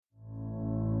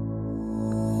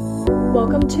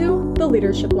Welcome to The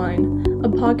Leadership Line, a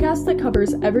podcast that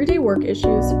covers everyday work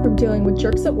issues from dealing with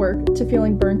jerks at work to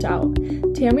feeling burnt out.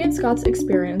 Tammy and Scott's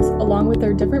experience, along with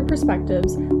their different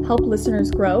perspectives, help listeners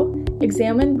grow,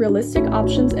 examine realistic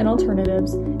options and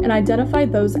alternatives, and identify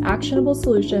those actionable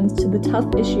solutions to the tough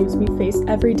issues we face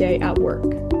every day at work.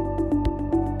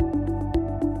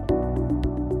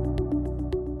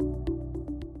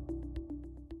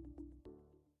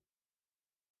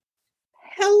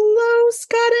 Hello,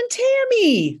 Scott and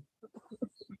Tammy.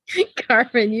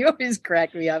 Carmen, you always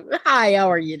crack me up. Hi,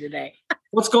 how are you today?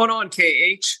 What's going on,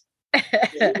 KH?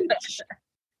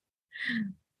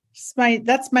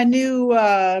 That's my new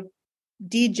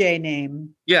DJ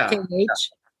name. Yeah. KH.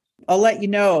 I'll let you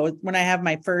know when I have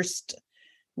my first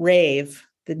rave.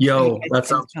 Yo, that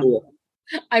sounds cool.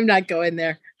 I'm not going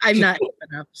there. I'm not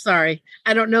enough. Sorry.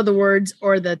 I don't know the words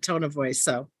or the tone of voice,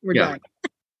 so we're done.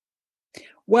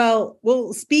 Well,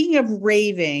 speaking of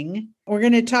raving, we're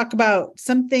going to talk about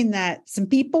something that some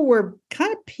people were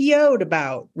kind of PO'd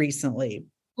about recently.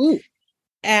 Ooh.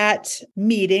 At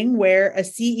meeting where a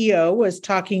CEO was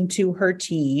talking to her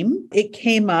team, it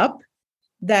came up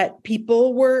that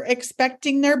people were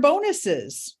expecting their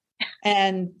bonuses.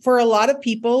 And for a lot of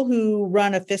people who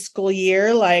run a fiscal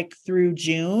year like through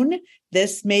June,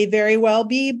 this may very well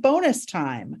be bonus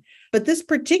time. But this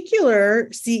particular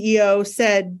CEO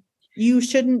said, you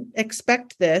shouldn't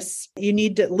expect this. You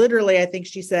need to literally, I think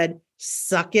she said,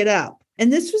 suck it up.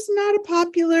 And this was not a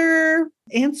popular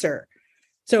answer.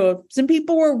 So some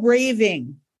people were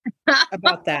raving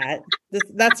about that.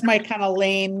 That's my kind of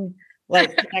lame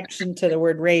connection to the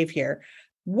word rave here.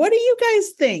 What do you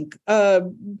guys think?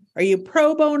 Are you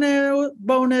pro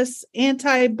bonus,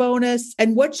 anti-bonus?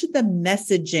 And what should the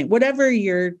messaging, whatever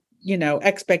your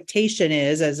expectation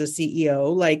is as a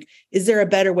CEO, is there a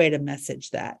better way to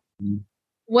message that?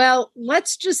 Well,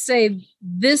 let's just say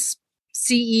this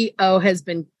CEO has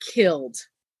been killed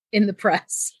in the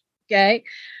press. Okay.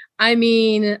 I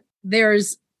mean,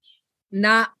 there's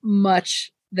not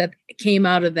much that came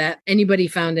out of that anybody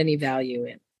found any value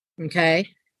in. Okay.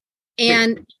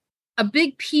 And a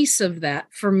big piece of that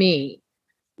for me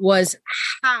was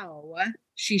how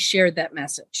she shared that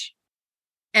message,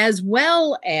 as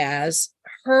well as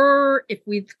her, if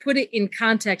we put it in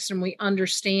context and we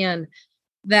understand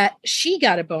that she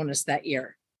got a bonus that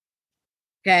year.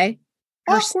 Okay.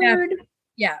 Her Awkward.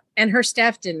 staff, and her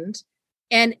staff didn't.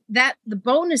 And that the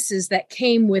bonuses that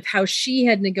came with how she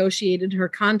had negotiated her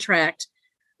contract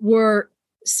were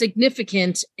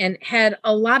significant and had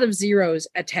a lot of zeros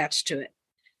attached to it.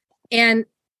 And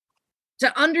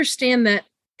to understand that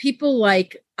people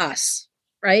like us,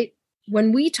 right?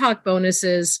 When we talk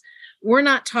bonuses, we're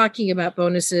not talking about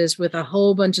bonuses with a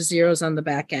whole bunch of zeros on the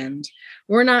back end.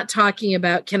 We're not talking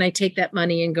about, can I take that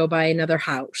money and go buy another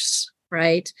house,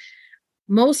 right?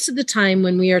 Most of the time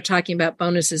when we are talking about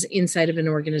bonuses inside of an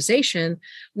organization,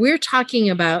 we're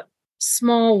talking about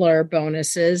smaller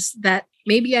bonuses that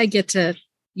maybe I get to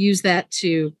use that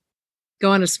to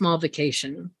go on a small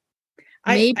vacation.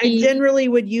 I generally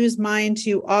would use mine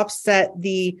to offset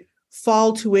the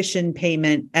fall tuition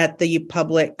payment at the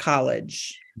public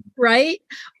college. Right?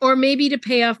 Or maybe to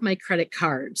pay off my credit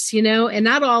cards, and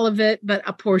not all of it, but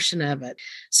a portion of it.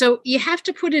 So you have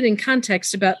to put it in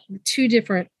context about two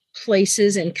different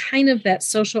places and kind of that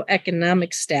social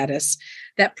economic status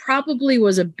that probably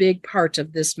was a big part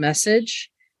of this message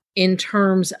in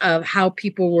terms of how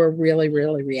people were really,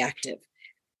 really reactive.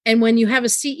 And when you have a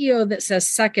CEO that says,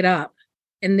 suck it up,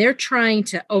 and they're trying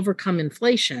to overcome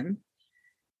inflation,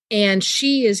 and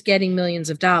she is getting millions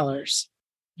of dollars,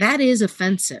 that is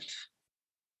offensive.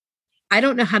 I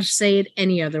don't know how to say it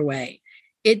any other way.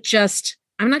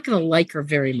 I'm not going to like her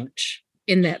very much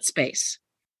in that space.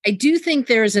 I do think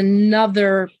there's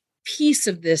another piece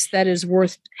of this that is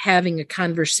worth having a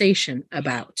conversation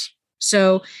about.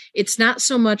 So it's not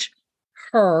so much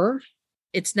her.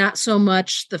 It's not so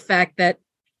much the fact that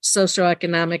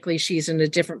socioeconomically she's in a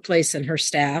different place than her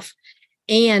staff,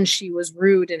 and she was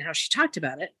rude in how she talked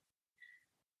about it.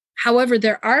 However,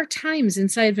 there are times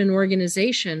inside of an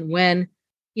organization when,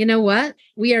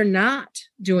 we are not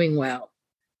doing well,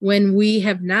 when we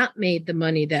have not made the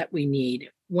money that we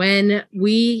need, when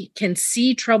we can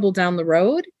see trouble down the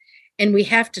road and we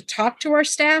have to talk to our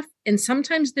staff. And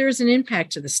sometimes there's an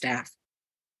impact to the staff.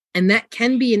 And that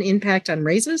can be an impact on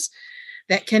raises.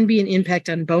 That can be an impact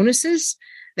on bonuses.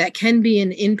 That can be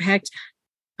an impact,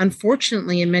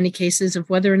 unfortunately, in many cases, of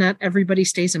whether or not everybody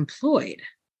stays employed.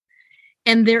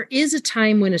 And there is a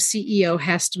time when a CEO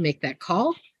has to make that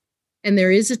call. And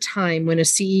there is a time when a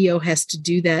CEO has to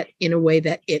do that in a way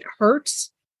that it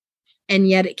hurts, and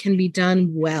yet it can be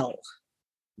done well.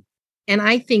 And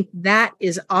I think that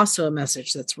is also a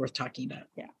message that's worth talking about.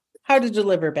 Yeah. How to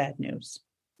deliver bad news.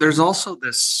 There's also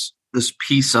this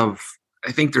piece of,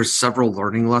 I think there's several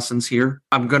learning lessons here.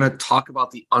 I'm going to talk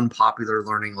about the unpopular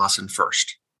learning lesson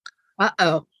first.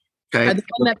 Uh-oh. Okay. The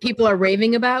one that people are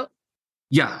raving about?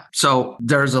 Yeah. So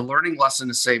there's a learning lesson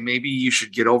to say, maybe you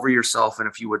should get over yourself. And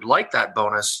if you would like that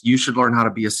bonus, you should learn how to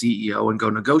be a CEO and go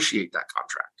negotiate that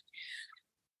contract.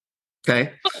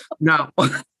 Okay. Now,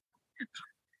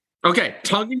 okay.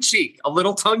 Tongue in cheek, a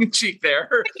little tongue in cheek there.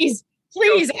 Please.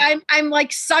 I'm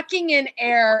like sucking in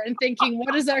air and thinking,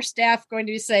 what is our staff going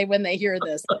to say when they hear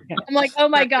this? I'm like, oh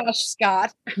my gosh,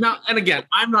 Scott. Now, and again,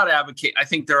 I'm not advocating. I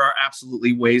think there are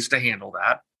absolutely ways to handle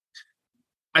that.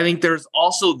 I think there's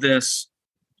also this,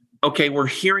 okay, we're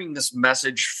hearing this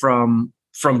message from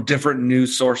different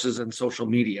news sources and social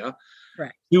media.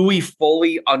 Right. Do we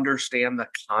fully understand the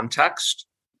context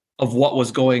of what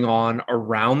was going on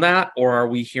around that? Or are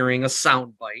we hearing a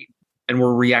soundbite and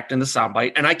we're reacting to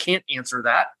soundbite? And I can't answer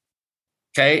that.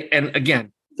 Okay. And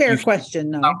again, fair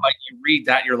question. No. You read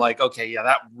that, you're like, okay, yeah,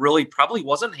 that really probably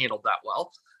wasn't handled that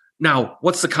well. Now,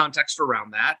 what's the context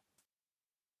around that?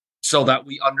 So that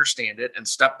we understand it and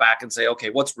step back and say, okay,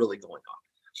 what's really going on?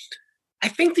 I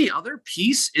think the other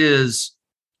piece is,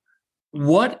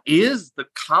 what is the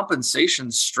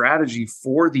compensation strategy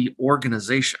for the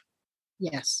organization?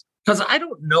 Yes. Because I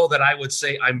don't know that I would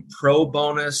say I'm pro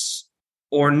bonus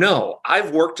or no.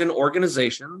 I've worked in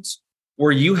organizations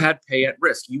where you had pay at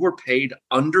risk. You were paid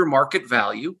under market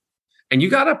value and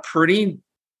you got a pretty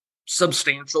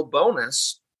substantial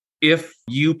bonus if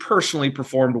you personally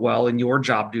performed well in your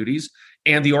job duties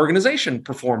and the organization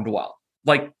performed well,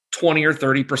 like 20 or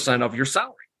 30% of your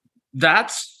salary.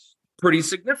 That's pretty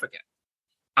significant.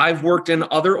 I've worked in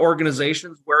other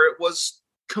organizations where it was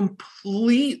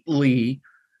completely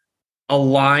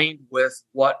aligned with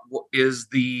what is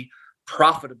the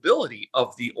profitability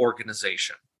of the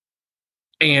organization.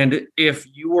 And if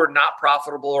you were not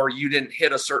profitable or you didn't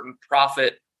hit a certain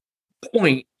profit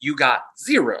point, you got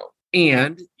zero.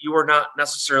 And you are not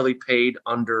necessarily paid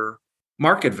under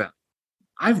market value.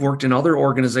 I've worked in other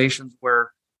organizations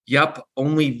where, yep,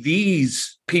 only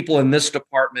these people in this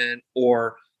department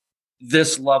or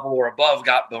this level or above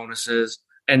got bonuses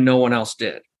and no one else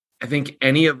did. I think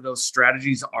any of those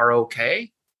strategies are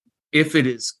okay if it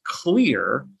is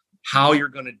clear how you're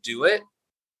going to do it.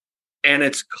 And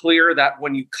it's clear that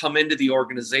when you come into the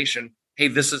organization, hey,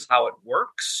 this is how it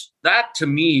works. That to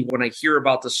me, when I hear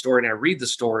about the story and I read the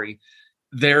story,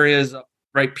 there is,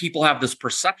 right, people have this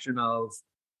perception of,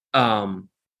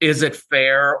 is it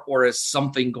fair or is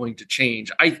something going to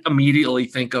change? I immediately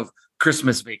think of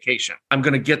Christmas vacation. I'm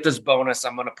going to get this bonus.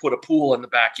 I'm going to put a pool in the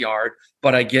backyard,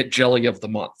 but I get jelly of the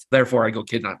month. Therefore, I go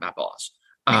kidnap my boss.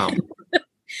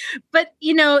 But,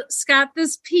 Scott,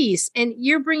 this piece, and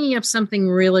you're bringing up something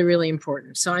really, really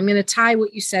important. So I'm going to tie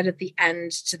what you said at the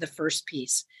end to the first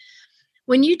piece.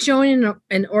 When you join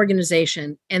an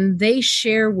organization and they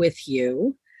share with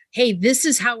you, hey, this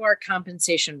is how our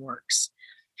compensation works,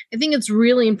 I think it's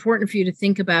really important for you to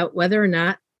think about whether or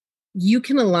not you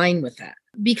can align with that.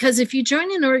 Because if you join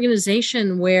an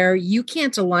organization where you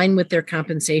can't align with their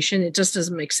compensation, it just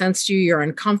doesn't make sense to you, you're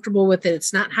uncomfortable with it,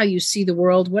 it's not how you see the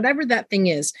world, whatever that thing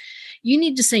is, you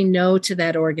need to say no to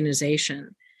that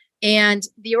organization. And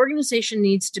the organization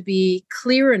needs to be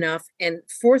clear enough and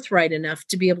forthright enough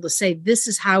to be able to say, this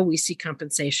is how we see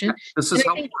compensation. This is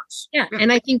how it works. Yeah.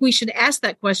 And I think we should ask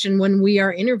that question when we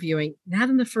are interviewing, not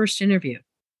in the first interview.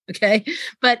 Okay.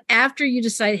 But after you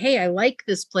decide, hey, I like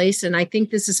this place and I think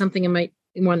this is something I might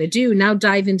want to do, now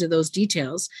dive into those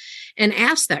details and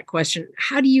ask that question.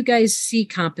 How do you guys see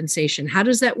compensation? How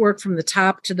does that work from the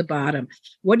top to the bottom?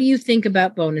 What do you think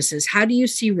about bonuses? How do you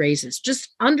see raises? Just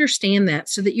understand that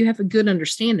so that you have a good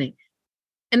understanding.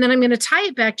 And then I'm going to tie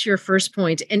it back to your first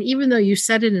point. And even though you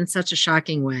said it in such a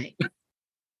shocking way,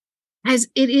 as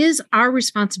it is our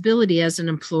responsibility as an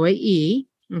employee,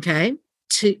 okay,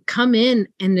 to come in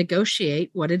and negotiate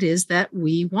what it is that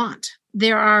we want.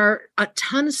 There are a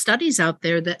ton of studies out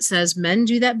there that says men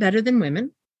do that better than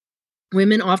women.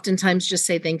 Women oftentimes just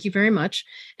say, thank you very much.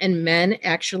 And men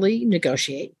actually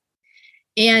negotiate.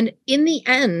 And in the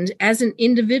end, as an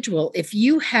individual, if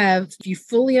you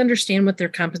fully understand what their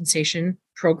compensation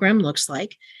program looks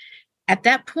like, at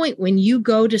that point, when you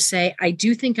go to say, I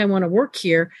do think I want to work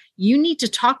here, you need to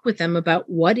talk with them about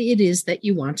what it is that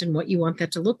you want and what you want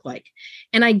that to look like.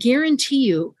 And I guarantee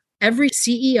you, every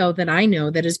CEO that I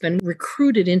know that has been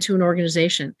recruited into an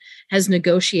organization has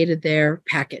negotiated their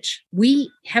package. We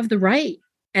have the right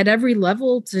at every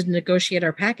level to negotiate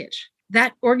our package.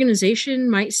 That organization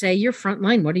might say, you're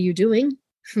frontline. What are you doing?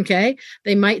 Okay.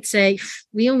 They might say,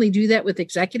 we only do that with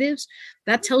executives.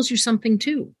 That tells you something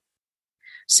too.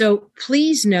 So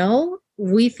please know,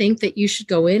 we think that you should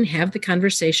go in, have the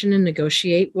conversation and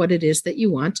negotiate what it is that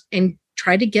you want and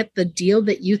try to get the deal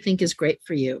that you think is great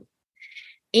for you.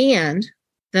 And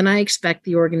then I expect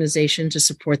the organization to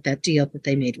support that deal that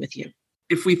they made with you.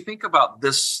 If we think about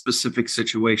this specific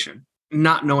situation,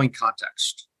 not knowing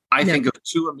context, I think of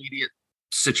two immediate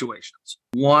situations.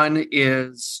 One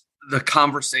is the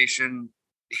conversation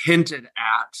hinted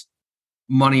at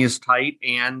money is tight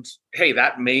and hey,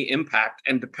 that may impact.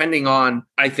 And depending on,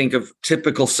 I think of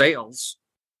typical sales,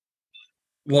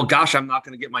 well, gosh, I'm not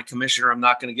going to get my commission or I'm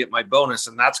not going to get my bonus.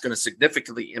 And that's going to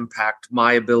significantly impact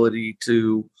my ability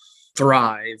to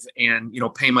thrive and,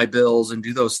 pay my bills and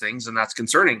do those things. And that's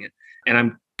concerning it. And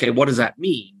I'm okay. What does that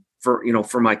mean for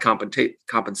my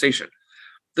compensation?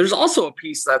 There's also a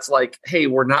piece that's like, hey,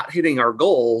 we're not hitting our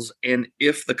goals. And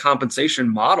if the compensation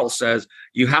model says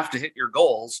you have to hit your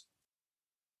goals,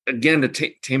 again, to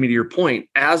Tammy, to your point,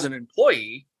 as an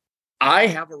employee, I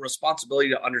have a responsibility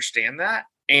to understand that.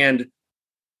 And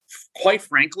quite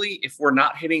frankly, if we're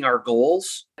not hitting our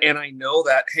goals and I know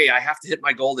that, hey, I have to hit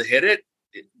my goal to hit it,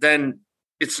 then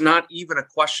it's not even a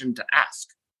question to ask.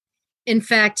 In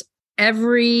fact,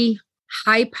 every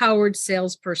high-powered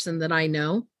salesperson that I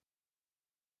know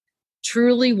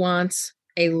truly wants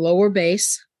a lower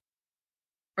base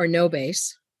or no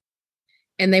base,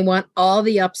 and they want all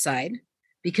the upside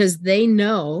because they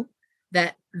know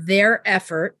that their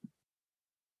effort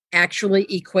actually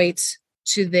equates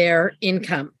to their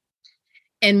income.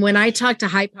 And when I talk to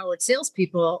high-powered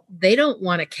salespeople, they don't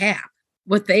want a cap.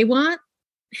 What they want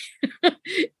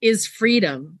is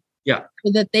freedom. Yeah.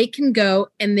 So that they can go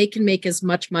and they can make as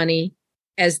much money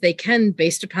as they can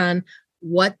based upon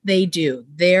what they do.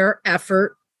 Their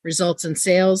effort results in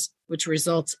sales, which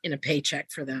results in a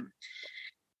paycheck for them.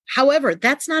 However,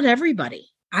 that's not everybody.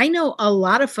 I know a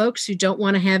lot of folks who don't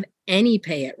want to have any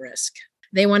pay at risk.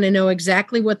 They want to know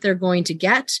exactly what they're going to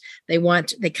get. They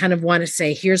kind of want to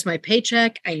say, here's my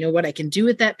paycheck. I know what I can do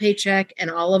with that paycheck and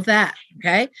all of that.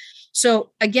 Okay.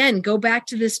 So again, go back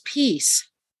to this piece.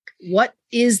 What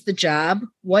is the job?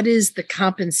 What is the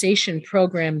compensation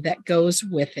program that goes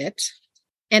with it?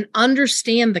 And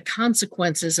understand the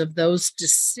consequences of those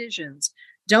decisions.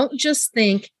 Don't just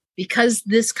think because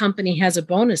this company has a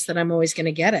bonus that I'm always going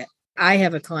to get it. I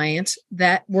have a client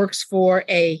that works for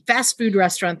a fast food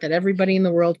restaurant that everybody in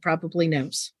the world probably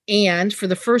knows. And for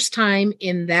the first time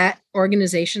in that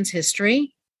organization's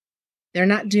history, they're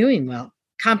not doing well.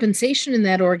 Compensation in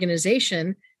that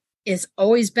organization has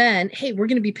always been, hey, we're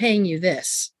going to be paying you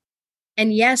this.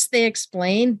 And yes, they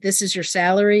explain this is your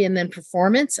salary and then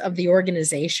performance of the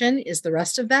organization is the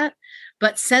rest of that.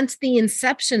 But since the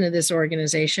inception of this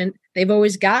organization, they've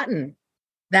always gotten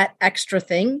that extra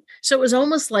thing. So it was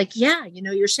almost like, yeah,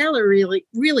 your salary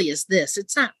really is this.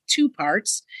 It's not two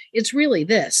parts. It's really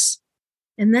this.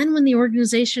 And then when the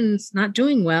organization's not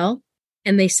doing well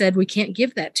and they said, we can't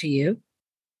give that to you,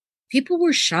 people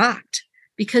were shocked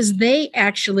because they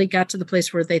actually got to the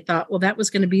place where they thought, well, that was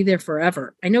going to be there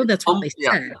forever. I know that's what they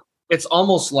said. It's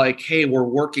almost like, hey, we're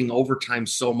working overtime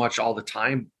so much all the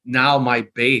time. Now my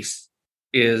base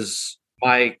is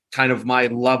my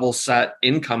level set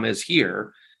income is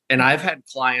here. And I've had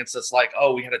clients that's like,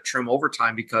 oh, we had to trim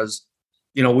overtime because,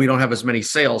 we don't have as many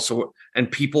sales. So,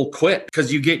 and people quit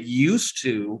because you get used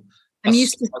to I'm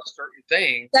used to a certain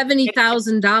thing.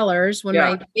 $70,000 when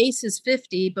my base is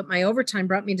 50, but my overtime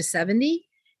brought me to 70.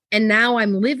 And now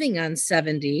I'm living on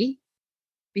 70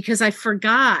 because I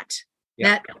forgot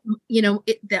that,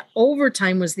 that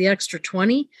overtime was the extra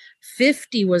 20,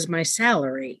 50 was my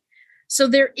salary. So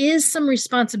there is some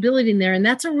responsibility in there. And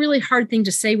that's a really hard thing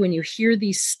to say when you hear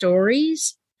these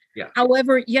stories. Yeah.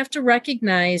 However, you have to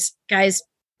recognize, guys,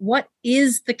 what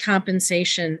is the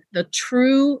compensation, the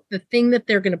thing that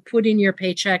they're going to put in your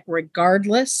paycheck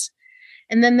regardless.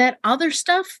 And then that other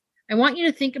stuff, I want you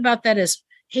to think about that as,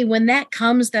 hey, when that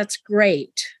comes, that's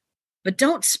great. But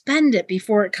don't spend it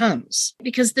before it comes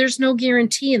because there's no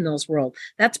guarantee in those world.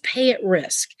 That's pay at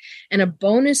risk. And a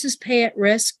bonus is pay at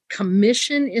risk.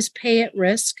 Commission is pay at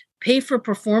risk. Pay for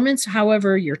performance,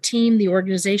 however, your team, the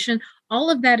organization, all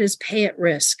of that is pay at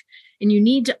risk. And you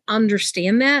need to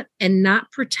understand that and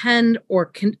not pretend or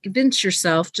convince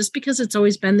yourself just because it's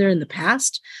always been there in the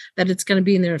past that it's going to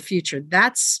be in the future.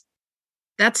 That's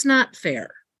not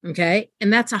fair. Okay.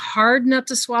 And that's a hard nut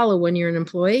to swallow when you're an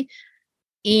employee.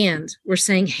 And we're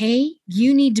saying, hey,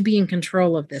 you need to be in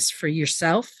control of this for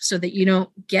yourself so that you don't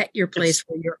get your place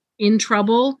where you're in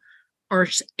trouble or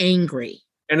angry.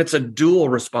 And it's a dual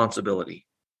responsibility.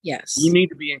 Yes. You need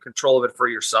to be in control of it for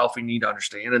yourself. You need to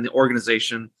understand, and the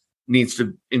organization needs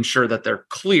to ensure that they're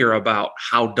clear about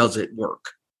how does it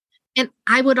work. And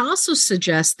I would also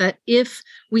suggest that if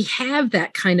we have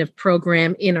that kind of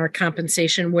program in our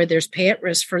compensation where there's pay at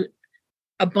risk for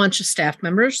a bunch of staff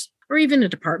members or even a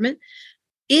department,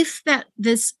 if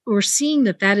we're seeing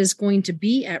that is going to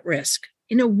be at risk,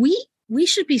 we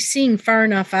should be seeing far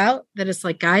enough out that it's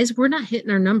like, guys, we're not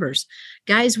hitting our numbers.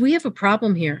 Guys, we have a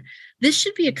problem here. This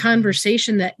should be a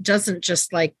conversation that doesn't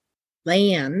just like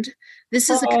land. This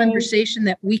is a conversation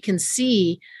that we can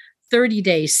see 30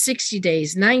 days, 60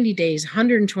 days, 90 days,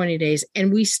 120 days.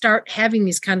 And we start having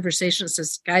these conversations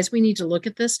as, guys, we need to look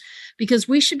at this because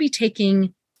we should be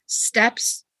taking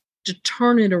steps to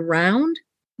turn it around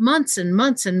months and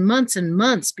months and months and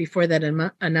months before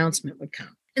that announcement would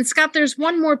come. And Scott, there's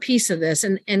one more piece of this.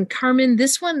 And Carmen,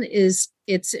 this one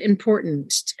it's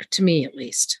important to me, at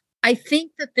least. I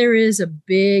think that there is a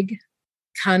big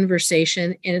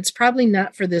conversation, and it's probably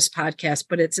not for this podcast,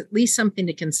 but it's at least something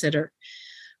to consider.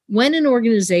 When an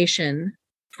organization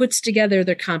puts together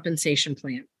their compensation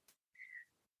plan,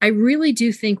 I really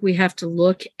do think we have to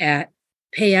look at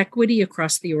pay equity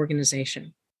across the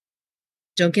organization.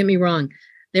 Don't get me wrong.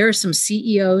 There are some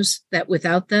CEOs that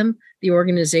without them, the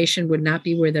organization would not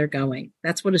be where they're going.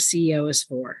 That's what a CEO is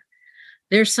for.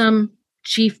 There's some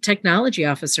chief technology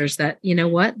officers that, you know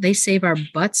what, they save our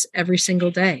butts every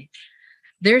single day.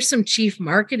 There's some chief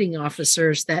marketing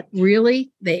officers that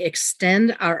really, they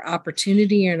extend our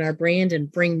opportunity and our brand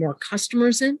and bring more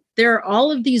customers in. There are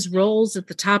all of these roles at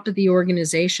the top of the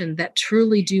organization that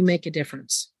truly do make a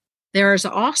difference. There is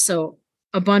also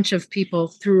a bunch of people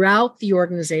throughout the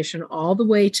organization, all the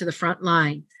way to the front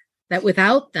line, that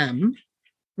without them,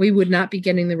 we would not be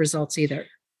getting the results either.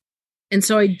 And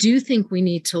so I do think we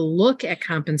need to look at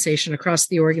compensation across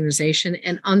the organization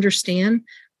and understand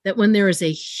that when there is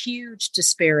a huge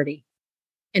disparity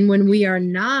and when we are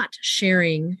not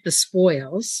sharing the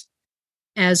spoils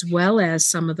as well as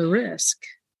some of the risk,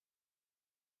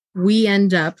 we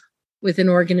end up with an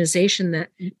organization that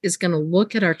is going to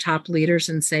look at our top leaders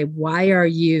and say, why are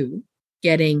you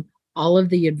getting all of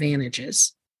the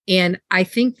advantages? And I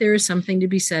think there is something to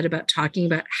be said about talking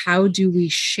about how do we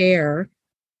share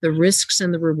the risks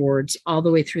and the rewards all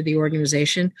the way through the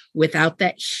organization without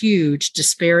that huge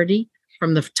disparity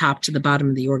from the top to the bottom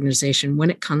of the organization when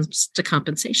it comes to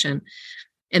compensation.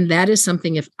 And that is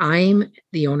something, if I'm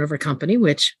the owner of a company,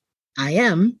 which I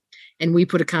am, and we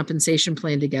put a compensation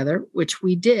plan together, which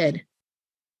we did,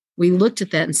 we looked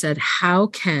at that and said, how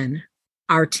can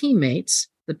our teammates,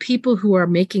 the people who are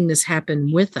making this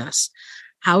happen with us,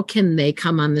 how can they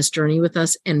come on this journey with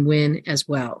us and win as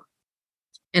well?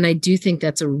 And I do think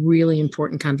that's a really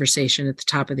important conversation at the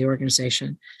top of the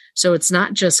organization. So it's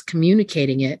not just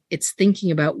communicating it, it's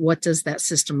thinking about what does that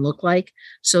system look like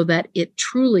so that it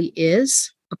truly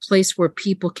is a place where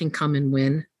people can come and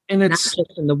win, and it's not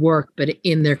just in the work, but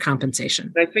in their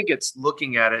compensation. I think it's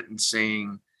looking at it and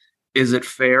saying, is it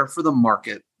fair for the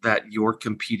market that you're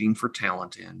competing for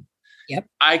talent in? Yep.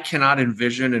 I cannot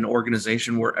envision an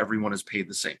organization where everyone is paid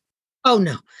the same. Oh,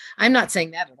 no, I'm not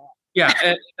saying that at all.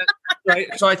 Yeah. Right.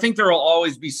 So I think there will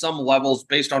always be some levels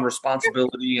based on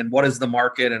responsibility and what is the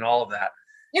market and all of that.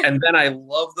 Yeah. And then I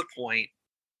love the point.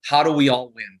 How do we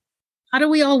all win? How do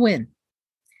we all win?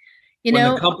 When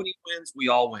the company wins, we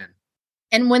all win.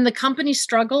 And when the company's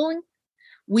struggling,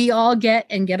 we all get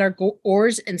our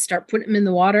oars and start putting them in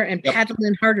the water and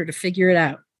paddling harder to figure it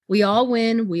out. We all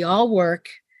win. We all work.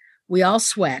 We all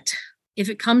sweat. If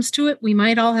it comes to it, we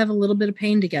might all have a little bit of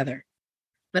pain together.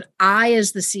 But I,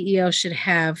 as the CEO, should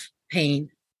have pain,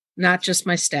 not just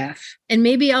my staff. And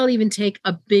maybe I'll even take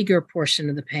a bigger portion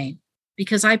of the pain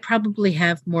because I probably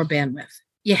have more bandwidth.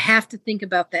 You have to think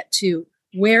about that too.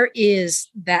 Where is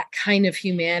that kind of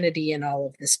humanity in all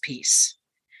of this piece?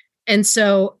 And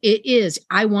so it is,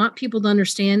 I want people to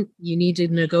understand you need to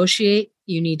negotiate,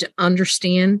 you need to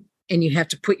understand, and you have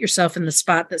to put yourself in the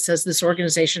spot that says this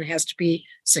organization has to be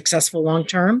successful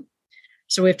long-term.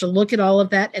 So we have to look at all of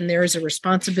that, and there is a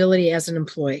responsibility as an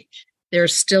employee.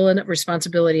 There's still a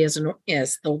responsibility as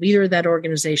the leader of that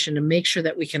organization to make sure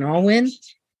that we can all win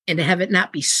and to have it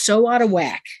not be so out of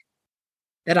whack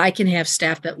that I can have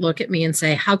staff that look at me and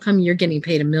say, how come you're getting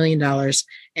paid $1 million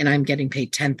and I'm getting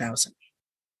paid $10,000?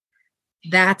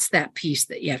 That's that piece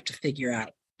that you have to figure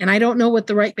out. And I don't know what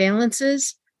the right balance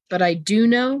is, but I do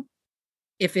know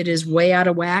if it is way out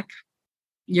of whack,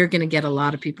 you're going to get a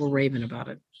lot of people raving about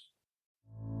it.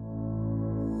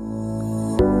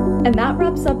 And that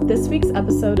wraps up this week's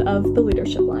episode of The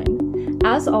Leadership Line.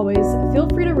 As always, feel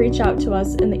free to reach out to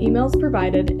us in the emails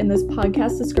provided in this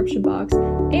podcast description box,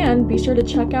 and be sure to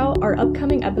check out our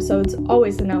upcoming episodes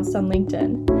always announced on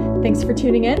LinkedIn. Thanks for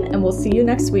tuning in, and we'll see you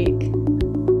next week.